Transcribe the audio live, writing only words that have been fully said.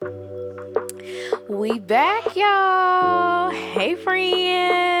We back, y'all. Hey,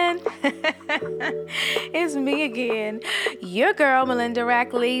 friend. It's me again, your girl, Melinda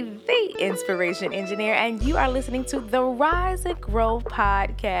Rackley, the Inspiration Engineer, and you are listening to the Rise and Grow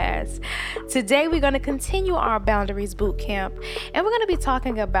podcast. Today, we're going to continue our Boundaries Boot Camp, and we're going to be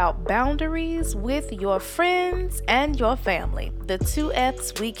talking about boundaries with your friends and your family. The two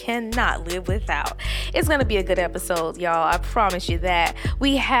F's we cannot live without. It's going to be a good episode, y'all. I promise you that.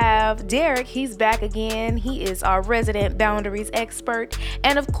 We have Derek. He's back again. He is our resident boundaries expert.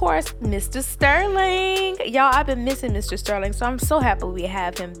 And of course, Mr. Sterling. Y'all, I've been missing Mr. Sterling, so I'm so happy we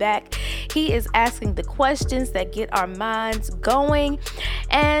have him back. He is asking the questions that get our minds going.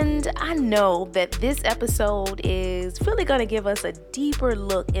 And I know that this episode is really going to give us a deeper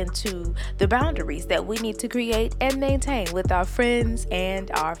look into the boundaries that we need to create and maintain with our friends and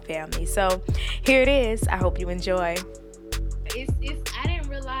our family. So here it is. I hope you enjoy. It's I didn't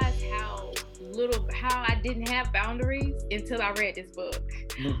realize how I didn't have boundaries until I read this book.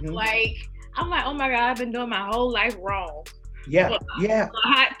 Like, I'm like, oh my God, I've been doing my whole life wrong. Yeah. For a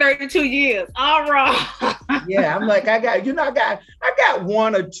hot 32 years, all wrong. Yeah, I'm like, I got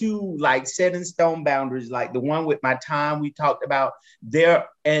one or two like set in stone boundaries, like the one with my time we talked about there,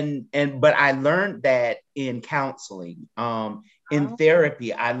 but I learned that in counseling, in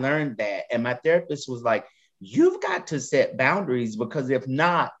therapy, I learned that, and my therapist was like, you've got to set boundaries, because if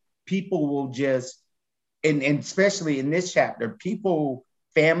not, people will just, and especially in this chapter,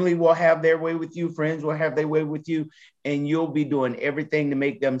 family will have their way with you, friends will have their way with you, and you'll be doing everything to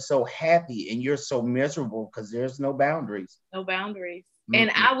make them so happy, and you're so miserable because there's no boundaries. No boundaries. Mm-hmm.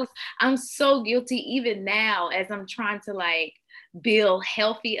 And I'm so guilty even now as I'm trying to like build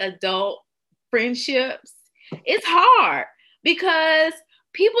healthy adult friendships. It's hard because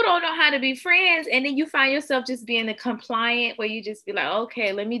people don't know how to be friends, and then you find yourself just being a compliant where you just be like,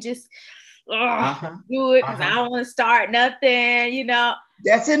 okay, let me just do it because I don't want to start nothing, you know.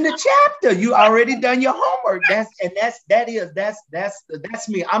 That's in the chapter. You already done your homework. That's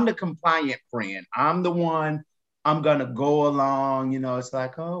me. I'm the compliant friend. I'm the one. I'm gonna go along. You know, it's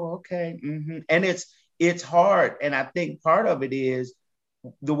like, oh, okay, and it's hard. And I think part of it is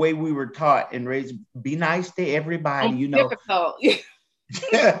the way we were taught and raised. Be nice to everybody. You know. Difficult.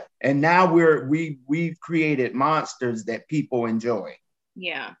 And now we've created monsters that people enjoy.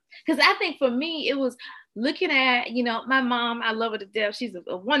 Yeah, because I think for me it was looking at, you know, my mom. I love her to death. She's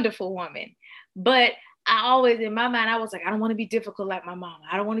a wonderful woman, but I always, in my mind, I was like, I don't want to be difficult like my mom.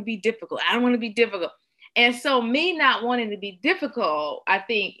 I don't want to be difficult. I don't want to be difficult. And so me not wanting to be difficult, I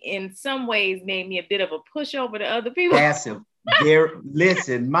think in some ways made me a bit of a pushover to other people. Passive.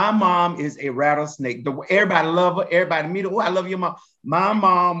 Listen, my mom is a rattlesnake. Everybody love her. Everybody meet her. Oh, I love your mom. My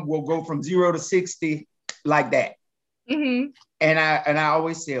mom will go from 0 to 60 like that. Mm-hmm. And I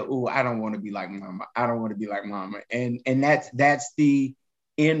always say, oh, I don't want to be like mama. I don't want to be like mama. And that's the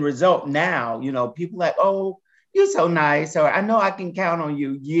end result. Now, you know, people like, oh, you're so nice, or I know I can count on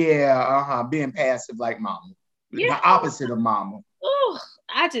you. Yeah, being passive like mama. Yeah. The opposite of mama. Oh,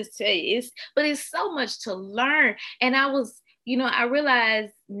 I just tell you, it's so much to learn. And I realize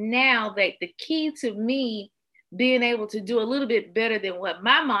now that the key to me being able to do a little bit better than what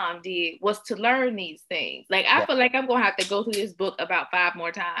my mom did was to learn these things. Like, I feel like I'm going to have to go through this book about 5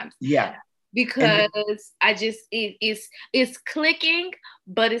 more times. Yeah. Because it's clicking,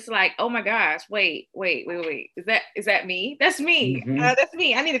 but it's like, oh my gosh, wait. Is that me? That's me. Mm-hmm. That's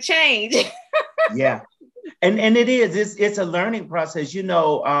me. I need to change. Yeah. And it is, it's a learning process. You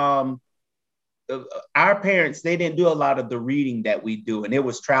know, our parents, they didn't do a lot of the reading that we do, and it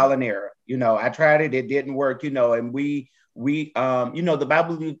was trial and error. You know, I tried it didn't work, you know, and we you know, the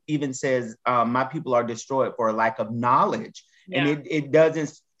Bible even says, my people are destroyed for a lack of knowledge. Yeah. And it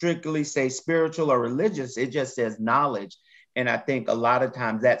doesn't strictly say spiritual or religious, it just says knowledge. And I think a lot of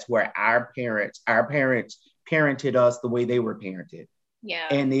times that's where our parents parented us the way they were parented. Yeah.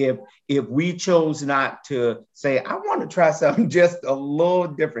 And if we chose not to say, I want to try something just a little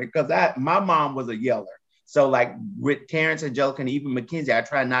different, because my mom was a yeller. So like with Terrence, Angelica, and even Mackenzie, I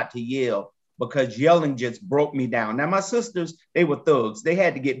try not to yell because yelling just broke me down. Now my sisters, they were thugs. They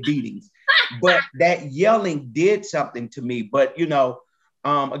had to get beatings, but that yelling did something to me. But you know,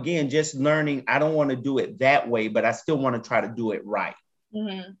 again, just learning, I don't want to do it that way, but I still want to try to do it right.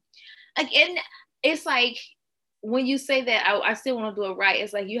 Mm-hmm. Again, it's like, when you say that, I still want to do it right.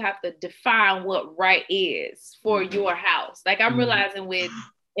 It's like you have to define what right is for your house. Like I'm realizing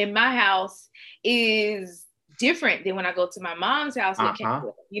in my house is different than when I go to my mom's house.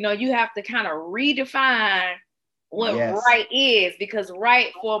 You know, you have to kind of redefine what right is, because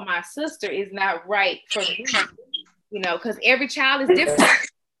right for my sister is not right for me. You know, because every child is different.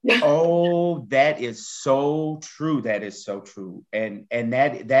 Oh, that is so true. That is so true. And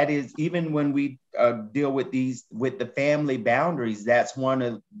that is, even when we deal with these, with the family boundaries, that's one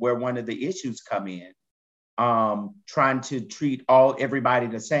of the issues come in. Trying to treat everybody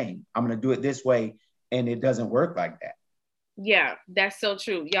the same. I'm going to do it this way, and it doesn't work like that. Yeah, that's so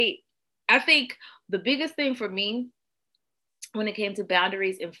true. Yeah, I think the biggest thing for me when it came to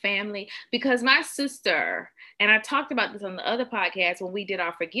boundaries and family, because my sister, and I talked about this on the other podcast when we did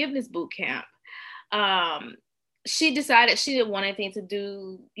our forgiveness boot camp, she decided she didn't want anything to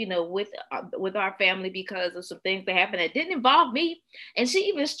do, with our family because of some things that happened that didn't involve me. And she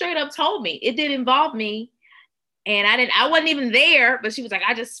even straight up told me it didn't involve me. And I wasn't even there, but she was like,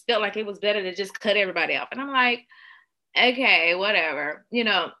 I just felt like it was better to just cut everybody off. And I'm like, okay, whatever,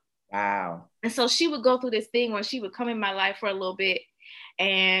 Wow. And so she would go through this thing where she would come in my life for a little bit,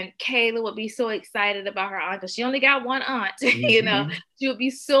 and Kayla would be so excited about her aunt because she only got one aunt. Mm-hmm. She would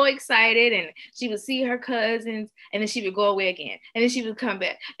be so excited, and she would see her cousins, and then she would go away again, and then she would come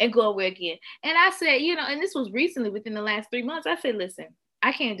back and go away again. And I said, and this was recently within the last 3 months, I said, listen,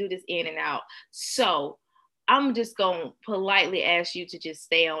 I can't do this in and out. So I'm just going to politely ask you to just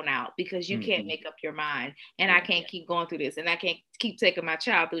stay on out because you can't make up your mind, and I can't keep going through this, and I can't keep taking my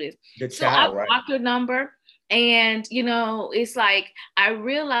child through this. So I blocked her number, and it's like I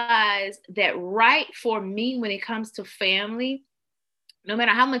realized that right for me when it comes to family, no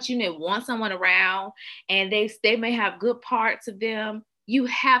matter how much you may want someone around, and they may have good parts of them, you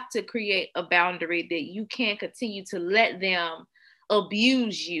have to create a boundary that you can't continue to let them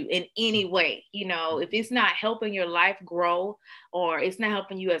abuse you in any way. If it's not helping your life grow or it's not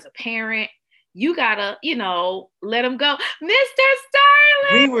helping you as a parent, you gotta, let them go. Mr.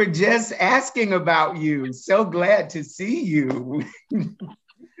 Sterling! We were just asking about you. So glad to see you.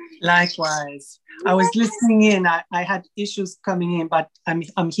 Likewise. I was listening in. I had issues coming in, but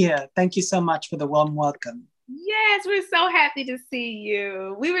I'm here. Thank you so much for the warm welcome. Yes, we're so happy to see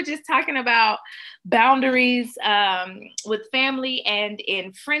you. We were just talking about boundaries with family and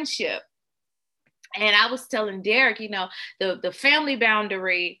in friendship. And I was telling Derek, the family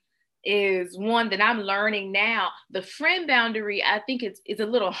boundary is one that I'm learning now. The friend boundary, I think it's a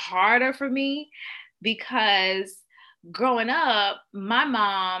little harder for me because growing up, my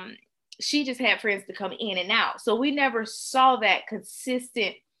mom, she just had friends to come in and out. So we never saw that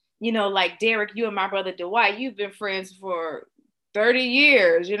consistent, like Derek, you and my brother Dwight, you've been friends for 30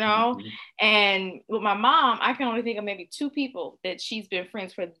 years, mm-hmm. And with my mom, I can only think of maybe 2 people that she's been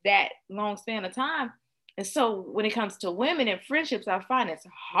friends for that long span of time. And so when it comes to women and friendships, I find it's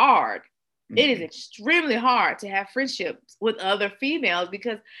hard. Mm-hmm. It is extremely hard to have friendships with other females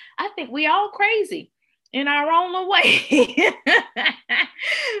because I think we all crazy in our own way.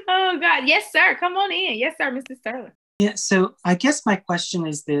 Oh God. Yes, sir. Come on in. Yes, sir, Mr. Sterling. Yeah, so I guess my question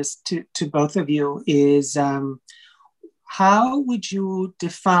is this to both of you is how would you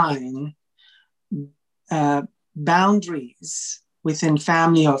define boundaries within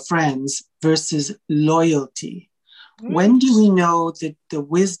family or friends versus loyalty? When do we know the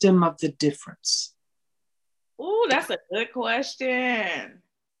wisdom of the difference? Oh, that's a good question.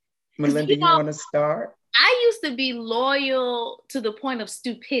 Melinda, you want to start? I used to be loyal to the point of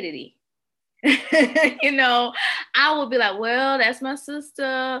stupidity. I would be like, well, that's my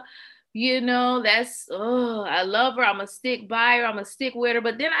sister. I love her. I'm going to stick by her. I'm going to stick with her.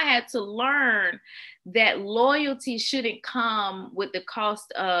 But then I had to learn that loyalty shouldn't come with the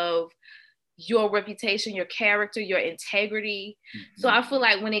cost of your reputation, your character, your integrity. Mm-hmm. So I feel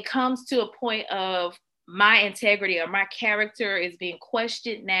like when it comes to a point of my integrity or my character is being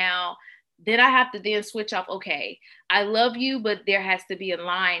questioned now, then I have to then switch off. Okay, I love you, but there has to be a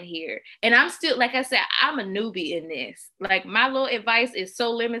line here. And I'm still, like I said, I'm a newbie in this. Like my little advice is so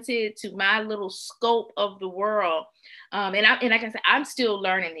limited to my little scope of the world. And like I said, I'm still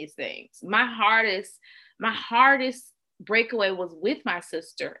learning these things. My hardest breakaway was with my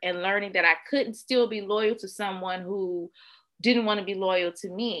sister and learning that I couldn't still be loyal to someone who didn't want to be loyal to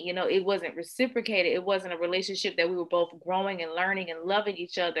me. It wasn't reciprocated. It wasn't a relationship that we were both growing and learning and loving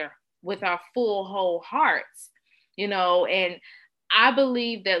each other with our full whole hearts, and I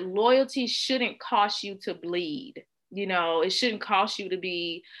believe that loyalty shouldn't cost you to bleed. It shouldn't cost you to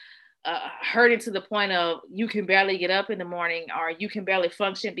be hurting to the point of you can barely get up in the morning or you can barely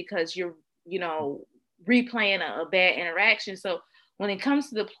function because you're, replaying a bad interaction. So when it comes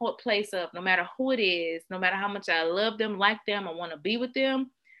to the place of no matter who it is, no matter how much I love them, like them, I want to be with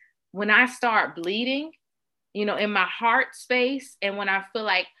them, when I start bleeding, in my heart space, and when I feel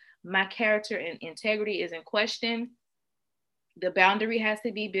like my character and integrity is in question, the boundary has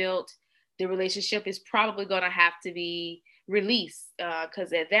to be built. The relationship is probably going to have to be release,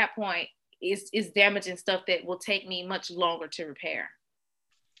 because at that point it's damaging stuff that will take me much longer to repair.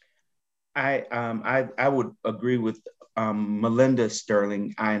 I would agree with Melinda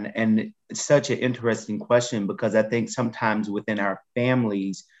Sterling, and it's such an interesting question, because I think sometimes within our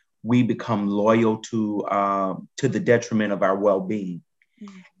families we become loyal to the detriment of our well-being.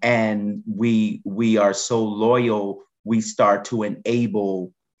 Mm-hmm. And we are so loyal, we start to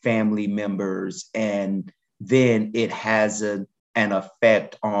enable family members, and then it has an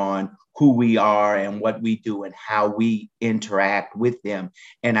effect on who we are and what we do and how we interact with them.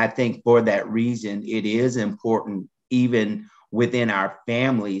 And I think for that reason, it is important, even within our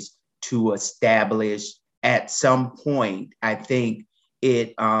families, to establish at some point. I think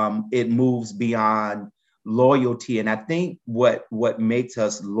it moves beyond loyalty. And I think what makes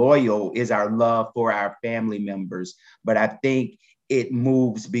us loyal is our love for our family members. But I think it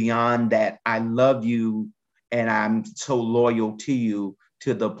moves beyond that. I love you and I'm so loyal to you,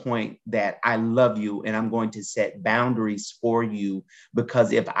 to the point that I love you and I'm going to set boundaries for you,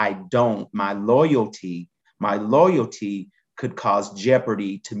 because if I don't, my loyalty could cause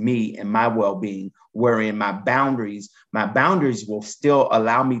jeopardy to me and my well-being, wherein my boundaries will still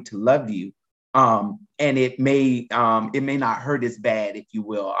allow me to love you. And it may not hurt as bad, if you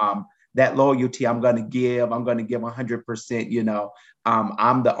will. That loyalty I'm going to give 100%,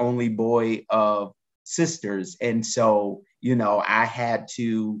 I'm the only boy of sisters. And so, I had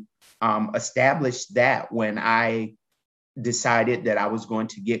to establish that when I decided that I was going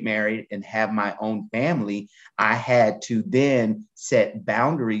to get married and have my own family. I had to then set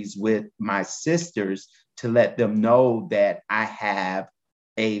boundaries with my sisters to let them know that I have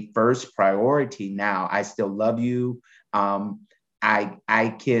a first priority. Now, I still love you.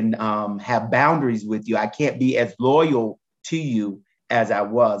 I can have boundaries with you. I can't be as loyal to you as I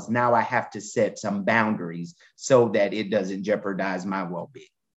was. Now I have to set some boundaries so that it doesn't jeopardize my well-being.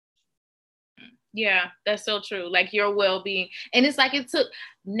 Yeah, that's so true. Like your well-being. And it's like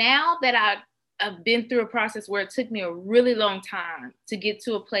now that I've been through a process where it took me a really long time to get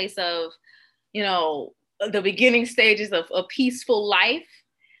to a place of, the beginning stages of a peaceful life.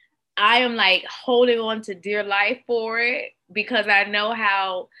 I am like holding on to dear life for it, because I know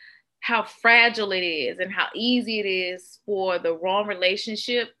how fragile it is and how easy it is for the wrong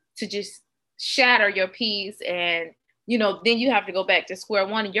relationship to just shatter your peace. And, then you have to go back to square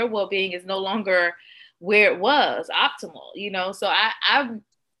one and your well-being is no longer where it was optimal, So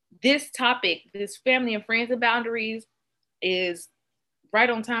this topic, this family and friends and boundaries, is right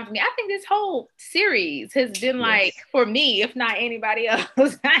on time for me. I think this whole series has been like, for me, if not anybody else.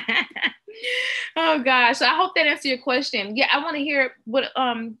 Oh gosh. So I hope that answered your question. Yeah, I want to hear what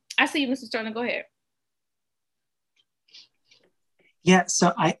I see you, Mr. Sterling. Go ahead. Yeah,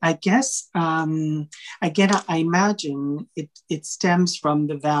 so I guess again, I imagine it stems from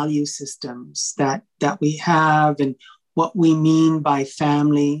the value systems that we have and what we mean by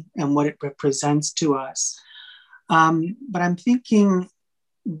family and what it represents to us. But I'm thinking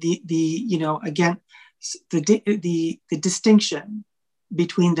the distinction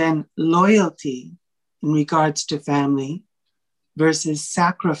between then loyalty in regards to family versus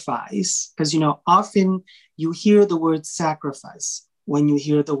sacrifice, because often you hear the word sacrifice when you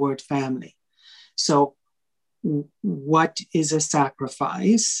hear the word family. So what is a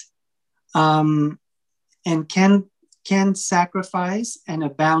sacrifice? And can sacrifice and a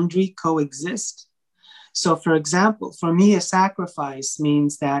boundary coexist? So for example, for me, a sacrifice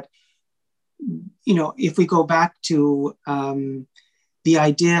means that, if we go back to the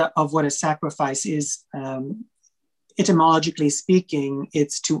idea of what a sacrifice is, etymologically speaking,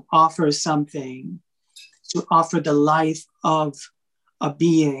 it's to offer something, to offer the life of a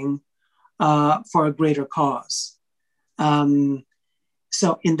being for a greater cause.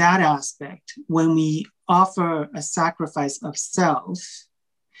 So in that aspect, when we offer a sacrifice of self,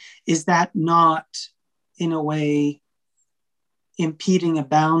 is that not, in a way, impeding a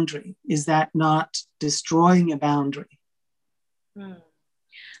boundary? Is that not destroying a boundary?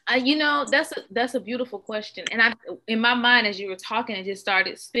 That's a beautiful question. And in my mind, as you were talking, it just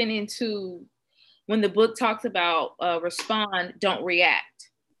started spinning to when the book talks about respond, don't react.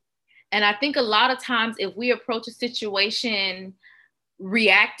 And I think a lot of times if we approach a situation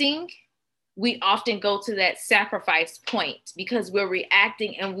reacting, we often go to that sacrifice point because we're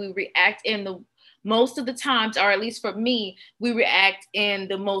reacting, and we react in the most of the times, or at least for me, we react in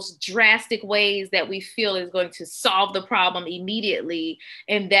the most drastic ways that we feel is going to solve the problem immediately.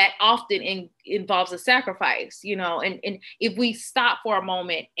 And that often involves a sacrifice, and if we stop for a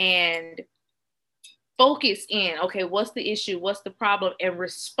moment and focus in, okay, what's the issue? What's the problem? And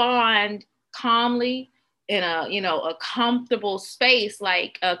respond calmly in a, you know, a comfortable space,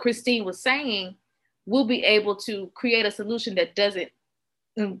 like Christine was saying, we'll be able to create a solution that doesn't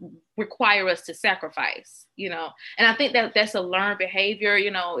require us to sacrifice, you know. And I think that that's a learned behavior,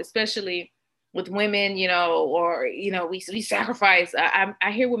 you know, especially with women, you know, or, you know, we sacrifice.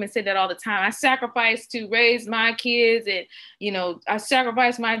 I hear women say that all the time. I sacrifice to raise my kids, and, you know, I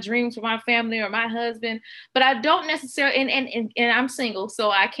sacrifice my dreams for my family or my husband. But I don't necessarily, and I'm single,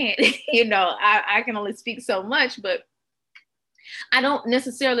 so I can't, you know, I can only speak so much, but I don't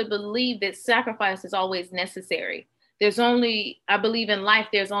necessarily believe that sacrifice is always necessary. There's only, I believe in life,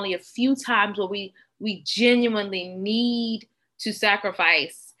 there's only a few times where we genuinely need to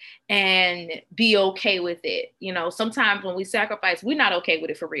sacrifice and be okay with it. You know, sometimes when we sacrifice, we're not okay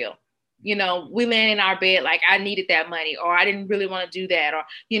with it for real. You know, we land in our bed like, I needed that money, or I didn't really want to do that, or,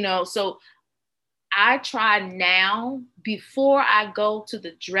 you know, so I try now, before I go to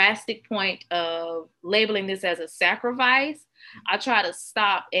the drastic point of labeling this as a sacrifice, I try to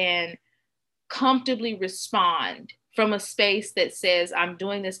stop and comfortably respond from a space that says, I'm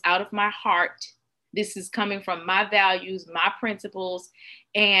doing this out of my heart. This is coming from my values, my principles,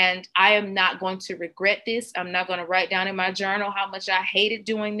 and I am not going to regret this. I'm not going to write down in my journal how much I hated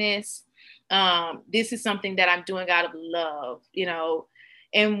doing this. This is something that I'm doing out of love, you know.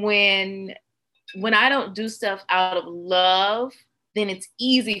 And when I don't do stuff out of love, then it's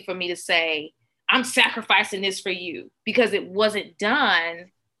easy for me to say, I'm sacrificing this for you, because it wasn't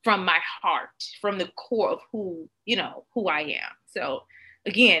done from my heart, from the core of who I am. So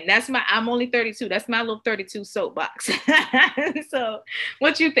again, I'm only 32. That's my little 32 soapbox. So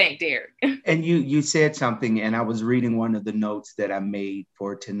what you think, Derek? And you said something, and I was reading one of the notes that I made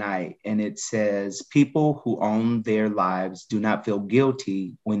for tonight, and it says, people who own their lives do not feel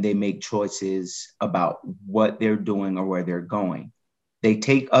guilty when they make choices about what they're doing or where they're going. They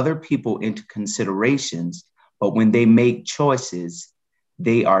take other people into considerations, but when they make choices,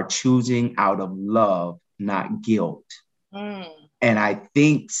 they are choosing out of love, not guilt. And I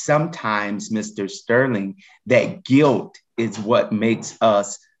think sometimes, Mr. Sterling, that guilt is what makes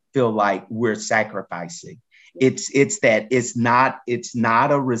us feel like we're sacrificing. It's that it's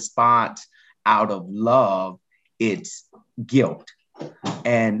not a response out of love, it's guilt.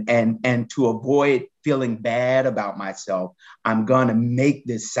 And to avoid feeling bad about myself, I'm gonna make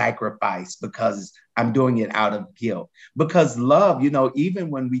this sacrifice because I'm doing it out of guilt. Because love, you know, even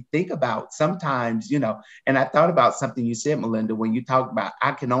when we think about sometimes, you know, and I thought about something you said, Melinda, when you talked about,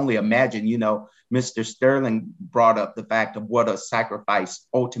 I can only imagine, you know, Mr. Sterling brought up the fact of what a sacrifice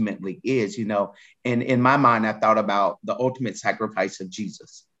ultimately is, you know, and in my mind, I thought about the ultimate sacrifice of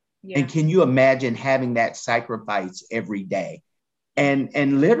Jesus. Yeah. And can you imagine having that sacrifice every day?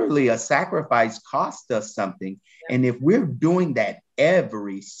 And literally a sacrifice costs us something. Yeah. And if we're doing that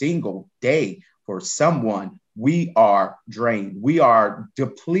every single day for someone, we are drained. We are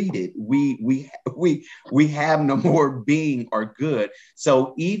depleted. We have no more being or good.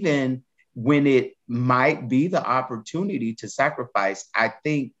 So even when it might be the opportunity to sacrifice, I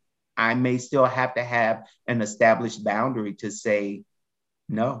think I may still have to have an established boundary to say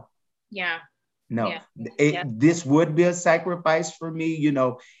no. Yeah. No, this would be a sacrifice for me. You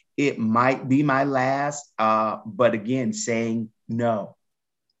know, it might be my last, but again, saying no.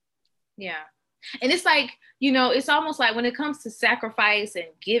 Yeah. And it's like, you know, it's almost like when it comes to sacrifice and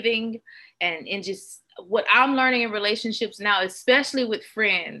giving and just what I'm learning in relationships now, especially with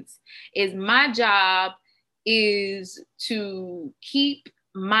friends, is my job is to keep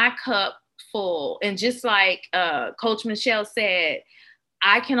my cup full. And just like Coach Michelle said,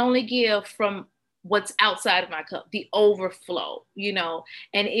 I can only give from what's outside of my cup, the overflow, you know.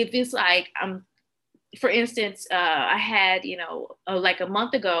 And if it's like, for instance, I had, you know, like a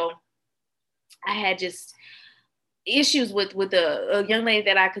month ago, I had just issues with a young lady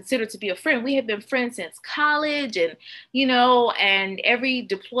that I consider to be a friend. We had been friends since college, and, you know, and every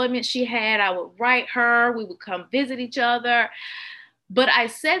deployment she had, I would write her, we would come visit each other. But I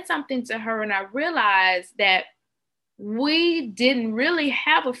said something to her and I realized that we didn't really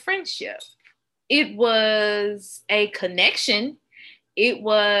have a friendship. It was a connection. It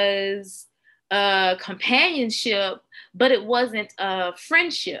was a companionship, but it wasn't a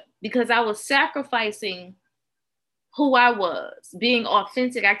friendship, because I was sacrificing who I was, being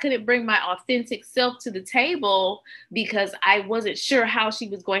authentic. I couldn't bring my authentic self to the table because I wasn't sure how she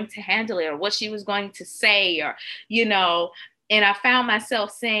was going to handle it or what she was going to say, or, you know. And I found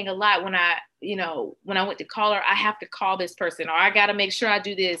myself saying a lot when I went to call her, I have to call this person, or I got to make sure I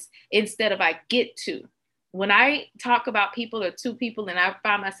do this, instead of I get to. When I talk about people or two people and I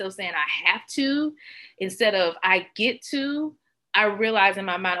find myself saying I have to, instead of I get to, I realize in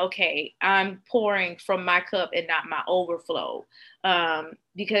my mind, okay, I'm pouring from my cup and not my overflow.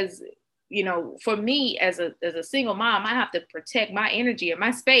 Because, you know, for me as a single mom, I have to protect my energy and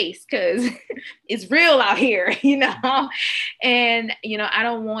my space because it's real out here, you know. And, you know, I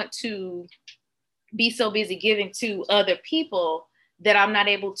don't want to be so busy giving to other people that I'm not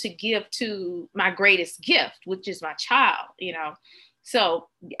able to give to my greatest gift, which is my child, you know. So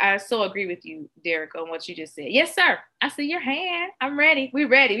I so agree with you, Derek, on what you just said. Yes, sir. I see your hand. I'm ready. We're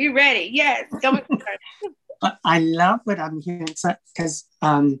ready. We're ready. Yes. Go ahead. I love what I'm hearing because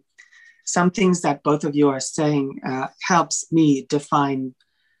some things that both of you are saying helps me define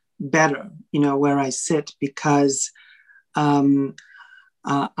better, you know, where I sit, because I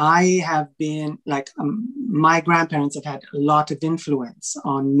have been like, my grandparents have had a lot of influence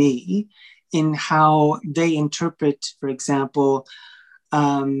on me in how they interpret, for example,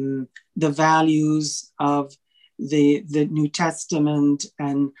 the values of the New Testament,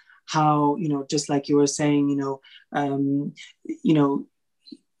 and how, you know, just like you were saying, you know,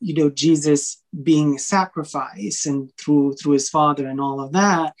 Jesus being sacrificed and through his father and all of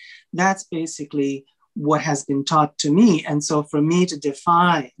that. That's basically what has been taught to me. And so for me to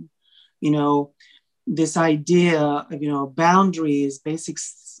define, you know, this idea of, you know, boundary is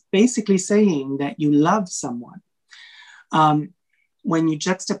basically saying that you love someone. When you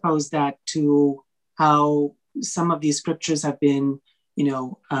juxtapose that to how some of these scriptures have been, you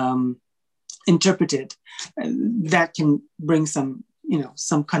know, interpreted, that can bring some, you know,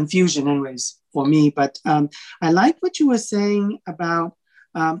 some confusion anyways for me. But I like what you were saying about,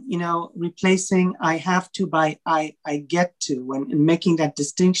 you know, replacing I have to by I get to, and making that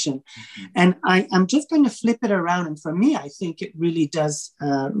distinction. Mm-hmm. And I'm just going to flip it around. And for me, I think it really does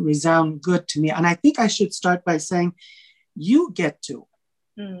resound good to me. And I think I should start by saying, you get to.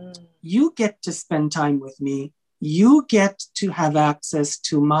 You get to spend time with me. You get to have access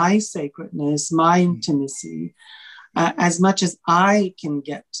to my sacredness, my intimacy, as much as I can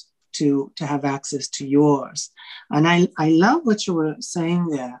get to have access to yours. And I love what you were saying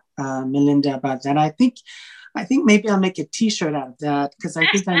there, Melinda, about that. I think maybe I'll make a t-shirt out of that, because I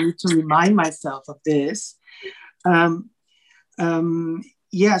think I need to remind myself of this. Yeah,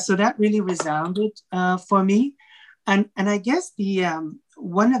 so that really resounded for me. And I guess the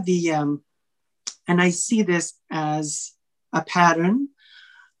one of the, and I see this as a pattern,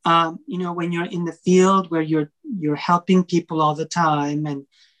 you know, when you're in the field where you're helping people all the time, and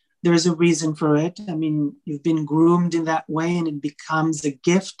there's a reason for it. I mean, you've been groomed in that way, and it becomes a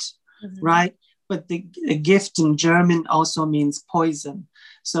gift, mm-hmm. right? But a gift in German also means poison.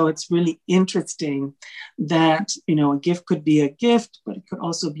 So it's really interesting that, you know, a gift could be a gift, but it could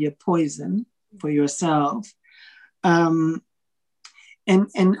also be a poison for yourself. And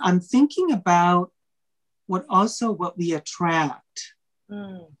I'm thinking about what we attract,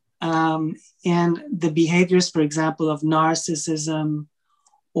 and the behaviors, for example, of narcissism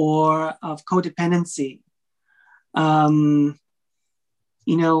or of codependency. You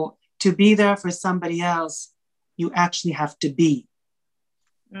know, to be there for somebody else, you actually have to be.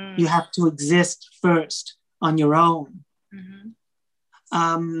 You have to exist first on your own. Mm-hmm.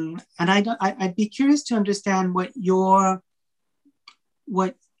 And I'd be curious to understand what your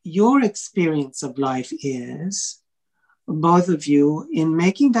experience of life is, both of you, in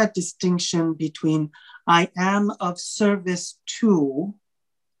making that distinction between I am of service to,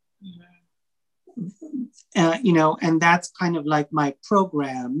 you know, and that's kind of like my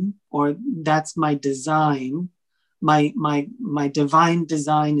program, or that's my design. My divine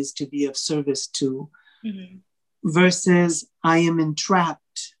design is to be of service to, mm-hmm. versus I am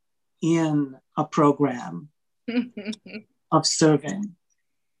entrapped in a program of serving.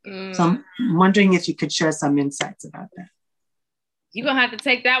 So I'm wondering if you could share some insights about that. You're going to have to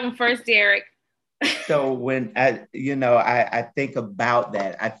take that one first, Derek. So when I think about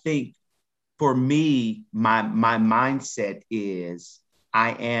that, I think for me, my mindset is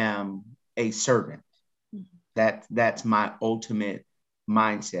I am a servant. Mm-hmm. That's my ultimate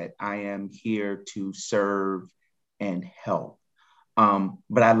mindset. I am here to serve and help.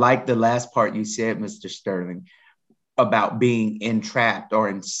 But I like the last part you said, Mr. Sterling, about being entrapped or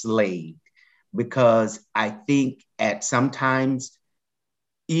enslaved, because I think at sometimes,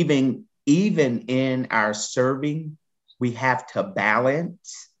 even in our serving, we have to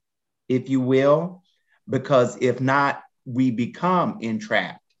balance, if you will, because if not, we become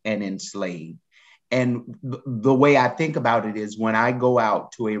entrapped and enslaved. And the way I think about it is, when I go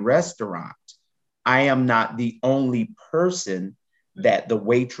out to a restaurant, I am not the only person that the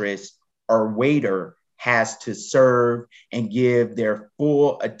waitress or waiter has to serve and give their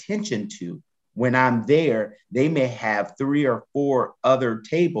full attention to. When I'm there, they may have 3 or 4 other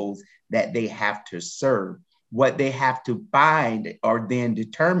tables that they have to serve. What they have to find or then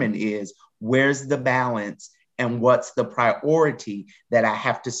determine is where's the balance and what's the priority that I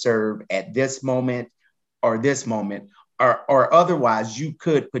have to serve at this moment or this moment, or otherwise you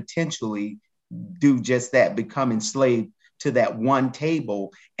could potentially do just that, become enslaved to that one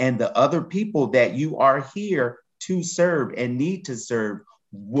table, and the other people that you are here to serve and need to serve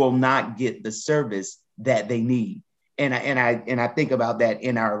will not get the service that they need. And I think about that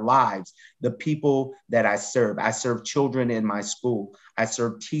in our lives. The people that I serve children in my school, I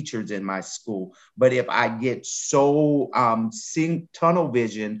serve teachers in my school. But if I get so seeing tunnel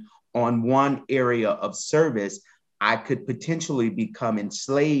vision on one area of service, I could potentially become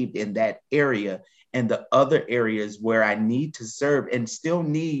enslaved in that area, and the other areas where I need to serve and still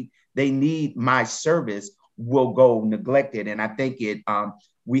need my service will go neglected. And I think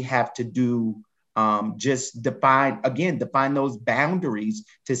we have to do just define those boundaries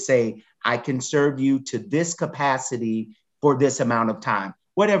to say, I can serve you to this capacity for this amount of time,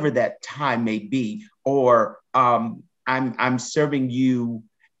 whatever that time may be, or I'm serving you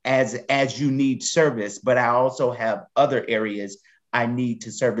as you need service, but I also have other areas I need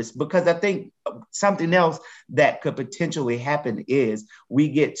to service. Because I think something else that could potentially happen is we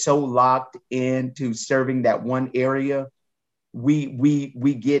get so locked into serving that one area, we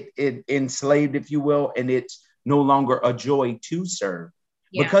get enslaved, if you will, and it's no longer a joy to serve,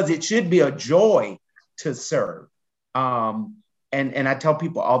 because it should be a joy to serve. And I tell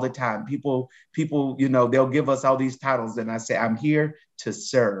people all the time, people, they'll give us all these titles, and I say, I'm here to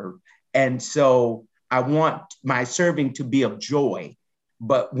serve. And so I want my serving to be of joy.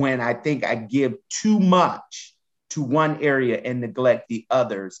 But when I think I give too much to one area and neglect the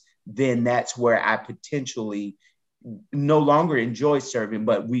others, then that's where I potentially no longer enjoy serving,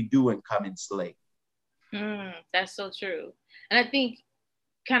 but we do become enslaved. That's so true. And I think,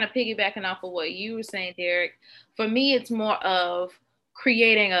 kind of piggybacking off of what you were saying, Derek, for me, it's more of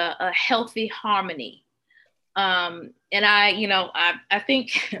creating a healthy harmony. And I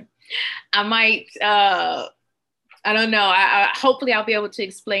think I might, I don't know, hopefully I'll be able to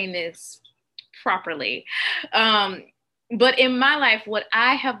explain this properly. But in my life, what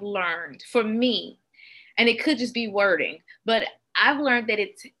I have learned for me, and it could just be wording, but I've learned that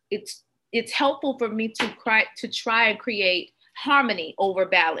it's helpful for me to try and create harmony over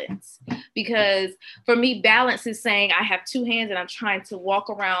balance. Because for me, balance is saying I have 2 hands and I'm trying to walk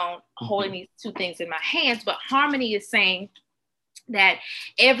around holding these 2 things in my hands. But harmony is saying that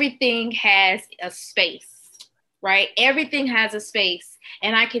everything has a space, right? Everything has a space,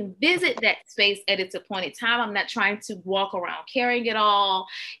 and I can visit that space at its appointed time. I'm not trying to walk around carrying it all.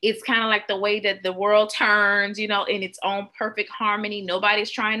 It's kind of like the way that the world turns, in its own perfect harmony. Nobody's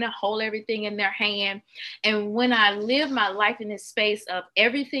trying to hold everything in their hand. And when I live my life in this space of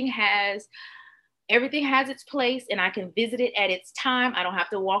everything has its place, and I can visit it at its time, I don't have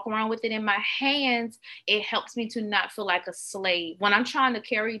to walk around with it in my hands. It helps me to not feel like a slave. When I'm trying to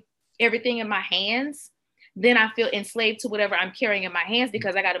carry everything in my hands, then I feel enslaved to whatever I'm carrying in my hands,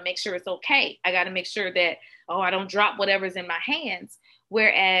 because I got to make sure it's okay. I got to make sure that, I don't drop whatever's in my hands.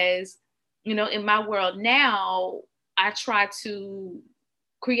 Whereas, in my world now, I try to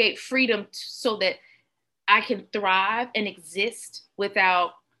create freedom so that I can thrive and exist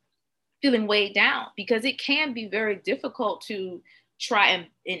without feeling weighed down, because it can be very difficult to try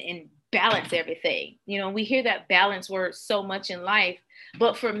and balance everything. We hear that balance word so much in life,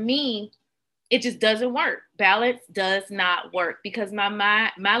 but for me, it just doesn't work. Balance does not work, because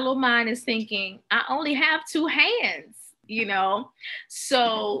my little mind is thinking, I only have 2 hands,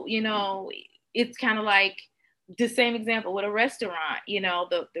 So, it's kind of like the same example with a restaurant.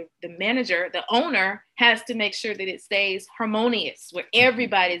 The manager, the owner has to make sure that it stays harmonious, where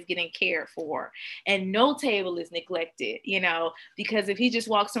everybody's getting cared for and no table is neglected, because if he just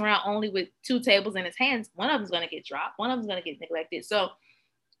walks around only with 2 tables in his hands, one of them's going to get dropped, one of them's going to get neglected. So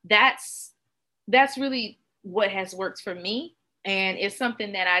that's really what has worked for me. And it's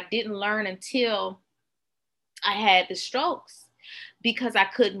something that I didn't learn until I had the strokes, because I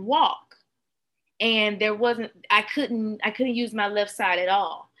couldn't walk. And I couldn't use my left side at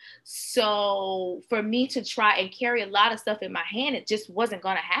all. So for me to try and carry a lot of stuff in my hand, it just wasn't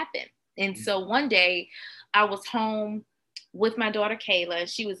going to happen. And so one day I was home with my daughter,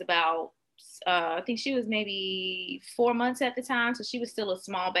 Kayla. She was about, I think she was maybe 4 months at the time. So she was still a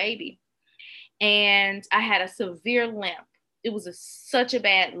small baby. And I had a severe limp. It was such a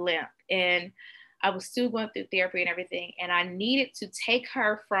bad limp. And I was still going through therapy and everything. And I needed to take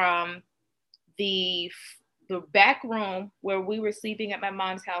her from the the back room where we were sleeping at my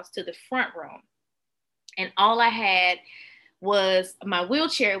mom's house to the front room. And all I had was my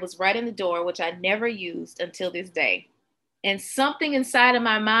wheelchair was right in the door, which I never used until this day. And something inside of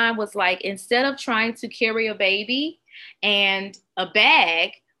my mind was like, instead of trying to carry a baby and a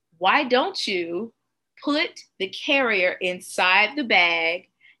bag, why don't you put the carrier inside the bag,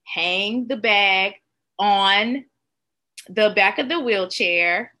 hang the bag on the back of the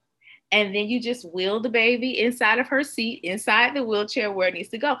wheelchair, and then you just wheel the baby inside of her seat, inside the wheelchair where it needs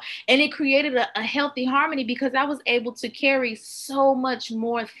to go. And it created a healthy harmony because I was able to carry so much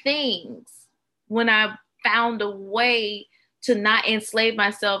more things when I found a way to not enslave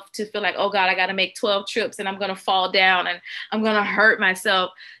myself to feel like, oh God, I got to make 12 trips and I'm going to fall down and I'm going to hurt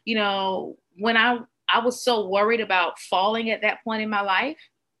myself. You know, when I was so worried about falling at that point in my life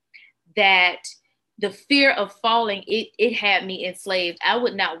that the fear of falling, it had me enslaved. I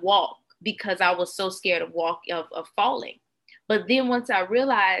would not walk because I was so scared of falling. But then once I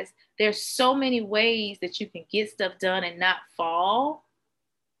realized there's so many ways that you can get stuff done and not fall,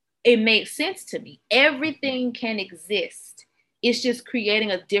 it made sense to me. Everything can exist. It's just creating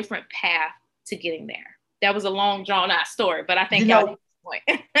a different path to getting there. That was a long drawn out story, but I think y'all get the point.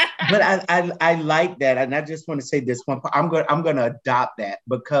 But I like that. And I just want to say this one part. I'm going to adopt that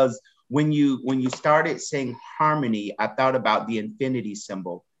because when you started saying harmony, I thought about the infinity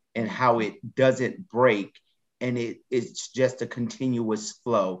symbol and how it doesn't break and it's just a continuous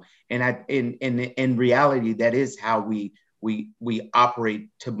flow. And in reality, that is how we operate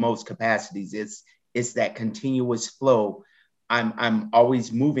to most capacities. It's that continuous flow. I'm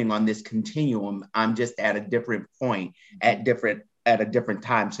always moving on this continuum. I'm just at a different point at a different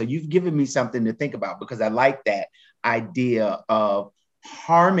time. So you've given me something to think about because I like that idea of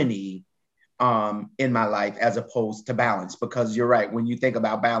harmony in my life as opposed to balance, because you're right. When you think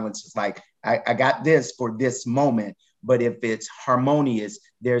about balance, it's like, I got this for this moment, but if it's harmonious,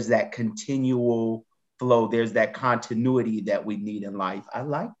 there's that continual flow. There's that continuity that we need in life. I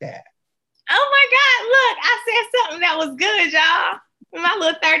like that. Oh my God, look, I said something that was good, y'all. My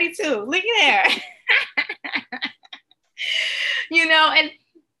little 32, look at there. You know, and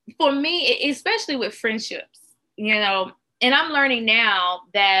for me, especially with friendships, you know, and I'm learning now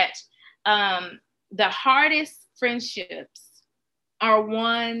that the hardest friendships are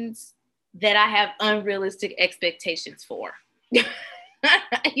ones that I have unrealistic expectations for.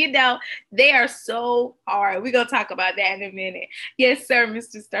 You know, they are so hard. We're going to talk about that in a minute. Yes, sir,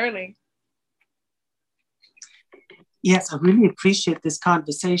 Mr. Sterling. Yes, I really appreciate this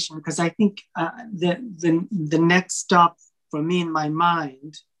conversation because I think the next stop for me in my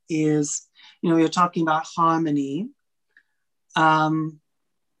mind is, you know, you're talking about harmony. And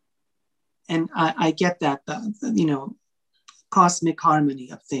I get that, you know, cosmic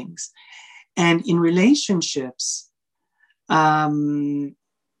harmony of things. And in relationships, and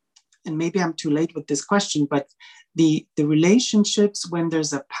maybe I'm too late with this question, but the relationships when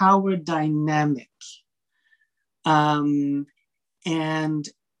there's a power dynamic, and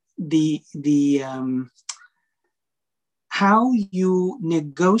the how you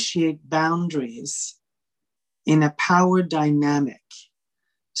negotiate boundaries in a power dynamic.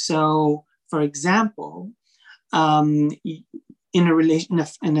 So, for example, in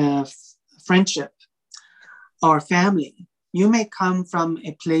a friendship or family, you may come from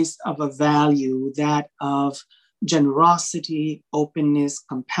a place of a value, that of generosity, openness,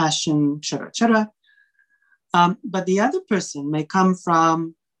 compassion, etc. But the other person may come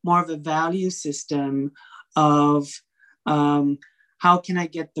from more of a value system of how can I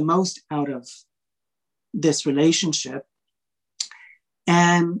get the most out of this relationship?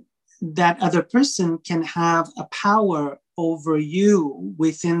 And that other person can have a power over you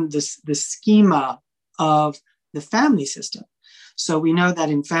within the schema of the family system. So we know that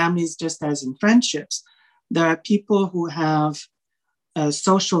in families, just as in friendships, there are people who have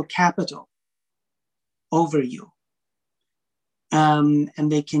social capital over you. And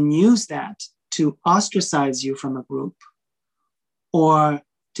they can use that to ostracize you from a group or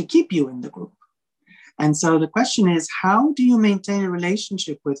to keep you in the group. And so the question is, how do you maintain a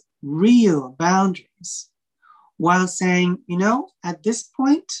relationship with real boundaries while saying, you know, at this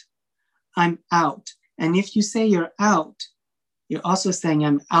point, I'm out. And if you say you're out, you're also saying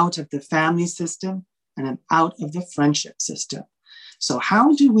I'm out of the family system and I'm out of the friendship system. So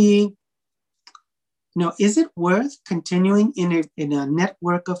how do we, you know, is it worth continuing in a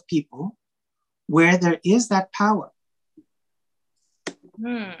network of people where there is that power?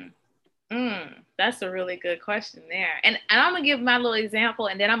 That's a really good question there. And I'm going to give my little example,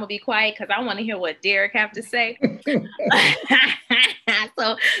 and then I'm going to be quiet because I want to hear what Derek have to say.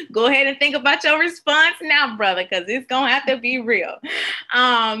 So go ahead and think about your response now, brother, because it's going to have to be real.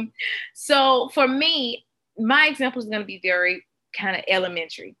 So for me, my example is going to be very kind of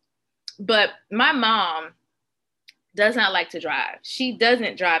elementary. But my mom does not like to drive. She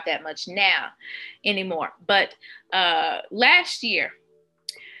doesn't drive that much now anymore. But last year,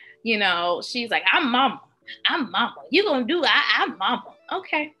 you know, she's like, I'm mama. You gonna do, I'm mama.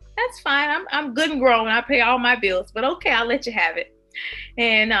 Okay, that's fine. I'm good and grown. I pay all my bills, but okay, I'll let you have it.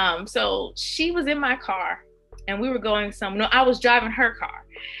 And so she was in my car and we were going I was driving her car.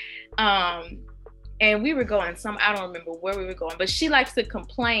 And we were going I don't remember where we were going, but she likes to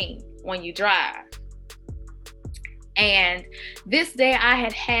complain when you drive. And this day I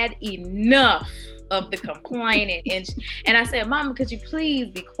had enough of the complaining. And I said, Mama, could you please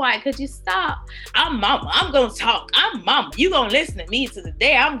be quiet? Could you stop? I'm mama. I'm going to talk. I'm mama. You going to listen to me to the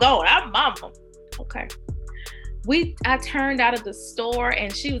day I'm going. I'm mama. Okay. I turned out of the store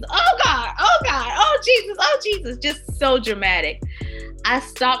and she was, oh God, oh Jesus, just so dramatic. I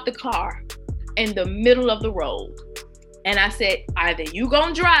stopped the car in the middle of the road. And I said, either you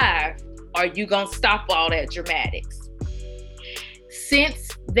gonna drive or you gonna stop all that dramatics. Since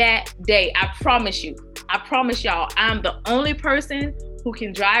that day, I promise y'all, I'm the only person who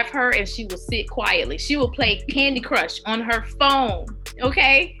can drive her, and she will sit quietly. She will play Candy Crush on her phone,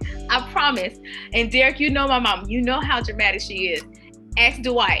 okay? I promise. And Derek, you know my mom. You know how dramatic she is. Ask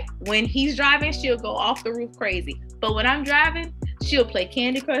Dwight. When he's driving, she'll go off the roof crazy. But when I'm driving, she'll play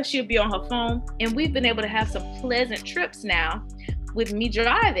Candy Crush. She'll be on her phone. And we've been able to have some pleasant trips now with me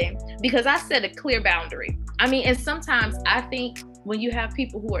driving because I set a clear boundary. I mean, and sometimes I think when you have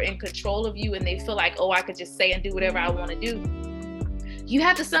people who are in control of you and they feel like, oh, I could just say and do whatever I want to do, you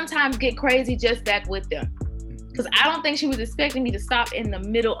have to sometimes get crazy just back with them. Because I don't think she was expecting me to stop in the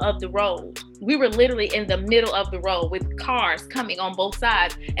middle of the road. We were literally in the middle of the road with cars coming on both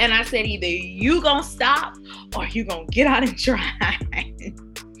sides. And I said, either you gonna stop or you gonna get out and drive.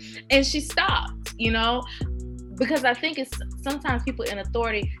 And she stopped, you know, because I think it's sometimes people in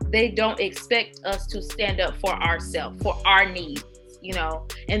authority, they don't expect us to stand up for ourselves, for our needs, you know,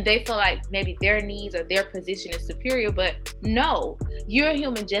 and they feel like maybe their needs or their position is superior, but no, you're a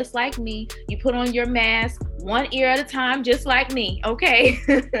human just like me. You put on your mask one ear at a time, just like me, okay?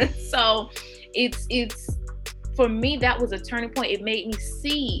 So it's for me, that was a turning point. It made me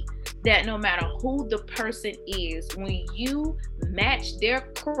see that no matter who the person is, when you match their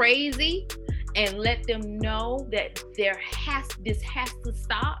crazy and let them know that this has to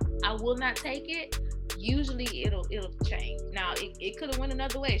stop, I will not take it, usually it'll change. Now, it could have went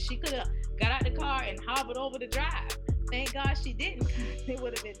another way. She could have got out the car and hobbled over to drive. Thank God she didn't, because it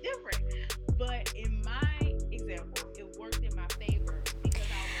would have been different. But in my example, it worked in my favor.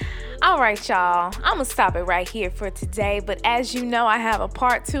 All right, y'all. I'm going to stop it right here for today. But as you know, I have a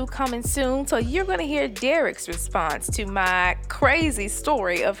part 2 coming soon. So you're going to hear Derek's response to my crazy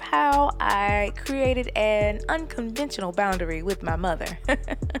story of how I created an unconventional boundary with my mother.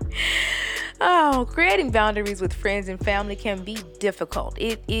 Oh, creating boundaries with friends and family can be difficult.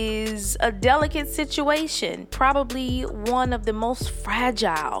 It is a delicate situation, probably one of the most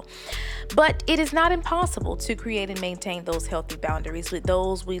fragile. But it is not impossible to create and maintain those healthy boundaries with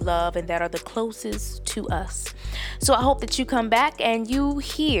those we love and that are the closest to us. So I hope that you come back and you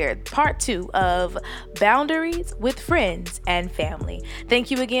hear part 2 of Boundaries with Friends and Family. Thank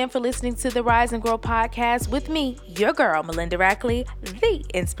you again for listening to the Rise and Grow podcast with me, your girl, Melinda Rackley, the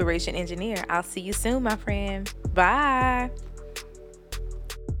Inspiration Engineer. I'll see you soon, my friend. Bye.